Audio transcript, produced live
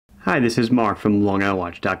Hi, this is Mark from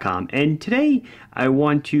LongIslandWatch.com, and today I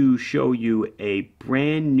want to show you a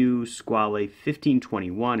brand new Squale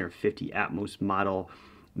 1521 or 50 Atmos model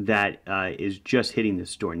that is just hitting the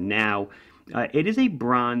store now. It is a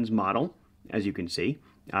bronze model, as you can see.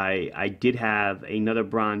 I did have another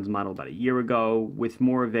bronze model about a year ago with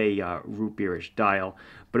more of a root beerish dial,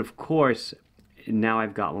 but of course now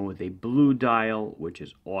I've got one with a blue dial, which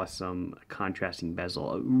is awesome, a contrasting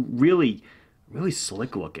bezel, really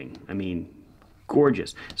slick looking. I mean,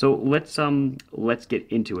 gorgeous. So let's get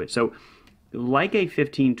into it. So like a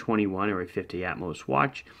 1521 or a 50 Atmos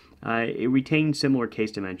watch, it retains similar case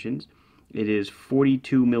dimensions. It is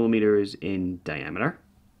 42 millimeters in diameter.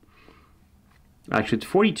 Actually, it's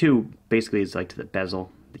 42 basically is like to the bezel.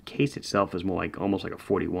 The case itself is more like almost like a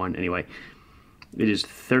 41. Anyway, it is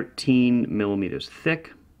 13 millimeters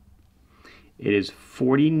thick. It is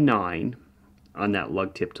 49 on that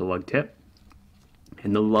lug tip to lug tip.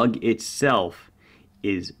 And the lug itself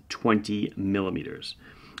is 20 millimeters.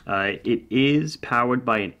 It is powered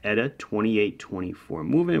by an ETA 2824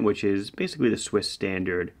 movement, which is basically the Swiss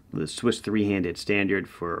standard, the Swiss three-handed standard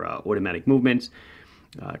for automatic movements.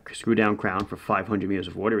 Screw down crown for 500 meters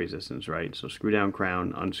of water resistance, right? So screw down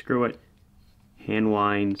crown, unscrew it, hand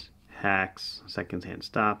winds, hacks, seconds, hand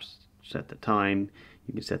stops, set the time.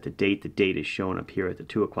 You can set the date. The date is shown up here at the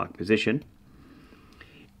 2 o'clock position.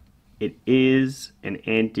 It is an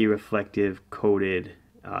anti-reflective coated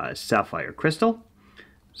sapphire crystal,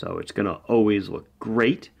 so it's going to always look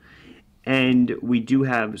great. And we do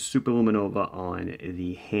have superluminova on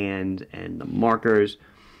the hand and the markers.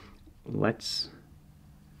 There's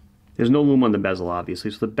no lume on the bezel, obviously,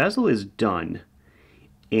 so the bezel is done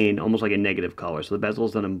in almost like a negative color. So the bezel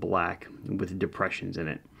is done in black with depressions in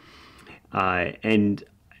it. And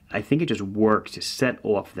I think it just works to set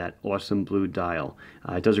off that awesome blue dial.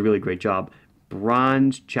 It does a really great job.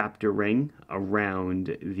 Bronze chapter ring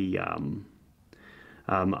around the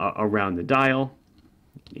dial,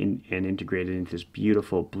 and integrated into this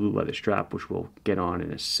beautiful blue leather strap, which we'll get on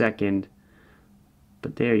in a second.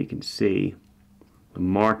 But there you can see the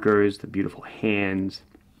markers, the beautiful hands.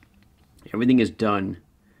 Everything is done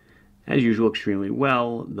as usual, extremely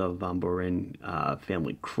well. The Van Buren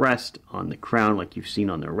family crest on the crown, like you've seen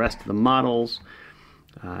on the rest of the models.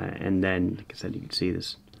 And then, like I said, you can see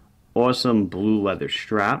this awesome blue leather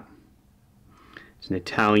strap. It's an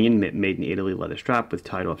Italian, made in Italy leather strap with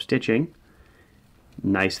tied-off stitching.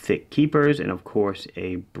 Nice thick keepers, and of course,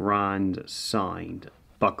 a bronze signed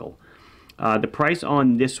buckle. The price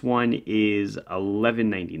on this one is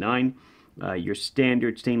 $11.99. Your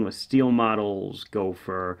standard stainless steel models go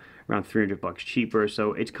for around $300 cheaper,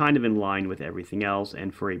 so it's kind of in line with everything else.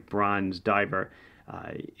 And for a bronze diver,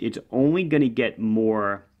 it's only going to get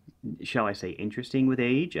more, shall I say, interesting with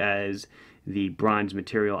age as the bronze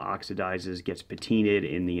material oxidizes, gets patinaed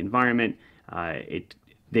in the environment.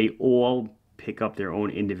 They all pick up their own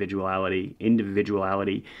individuality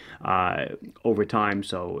over time,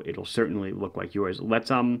 so it'll certainly look like yours.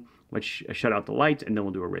 Let's shut out the lights and then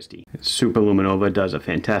we'll do a wristy. Superluminova does a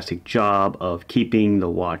fantastic job of keeping the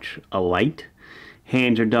watch alight.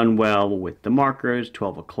 Hands are done well with the markers,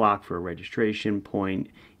 12 o'clock for a registration point,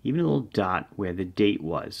 even a little dot where the date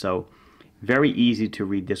was. So very easy to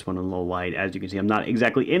read this one in low light. As you can see, I'm not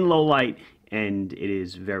exactly in low light, and it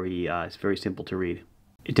is it's very simple to read.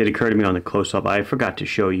 It did occur to me on the close-up, I forgot to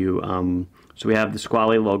show you. So we have the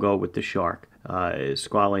Squale logo with the shark.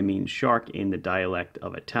 Squale means shark in the dialect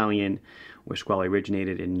of Italian, where Squale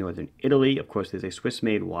originated in northern Italy. Of course, there's a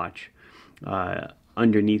Swiss-made watch.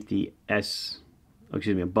 Underneath the S,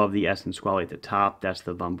 above the S in Squale at the top, that's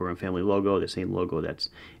the Van Buren family logo, the same logo that's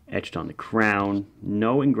etched on the crown.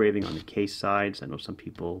 No engraving on the case sides. I know some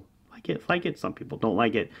people like it, some people don't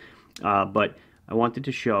like it. But I wanted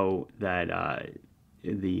to show that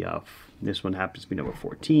this one happens to be number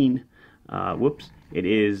 14. It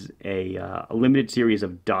is a limited series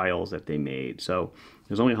of dials that they made. So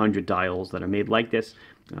there's only 100 dials that are made like this.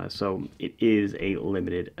 So it is a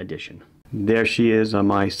limited edition. There she is on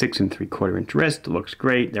my 6 3/4 inch wrist. Looks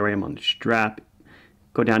great. There I am on the strap.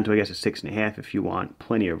 Go down to, I guess, a 6.5 if you want.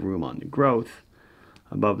 Plenty of room on the growth.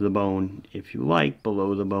 Above the bone if you like.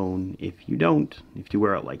 Below the bone if you don't. If you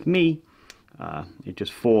wear it like me, it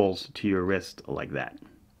just falls to your wrist like that.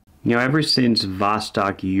 You know, ever since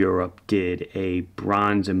Vostok Europe did a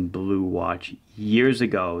bronze and blue watch years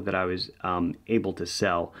ago that I was able to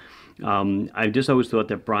sell, I've just always thought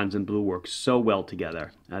that bronze and blue work so well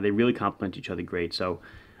together. They really complement each other great. So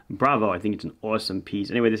bravo, I think it's an awesome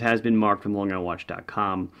piece. Anyway, this has been Mark from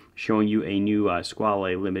LongIslandWatch.com showing you a new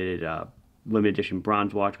Squale limited edition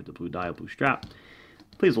bronze watch with the blue dial, blue strap.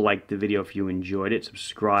 Please like the video if you enjoyed it.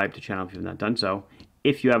 Subscribe to the channel if you have not done so.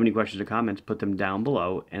 If you have any questions or comments, put them down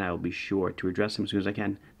below, and I will be sure to address them as soon as I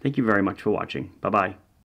can. Thank you very much for watching. Bye-bye.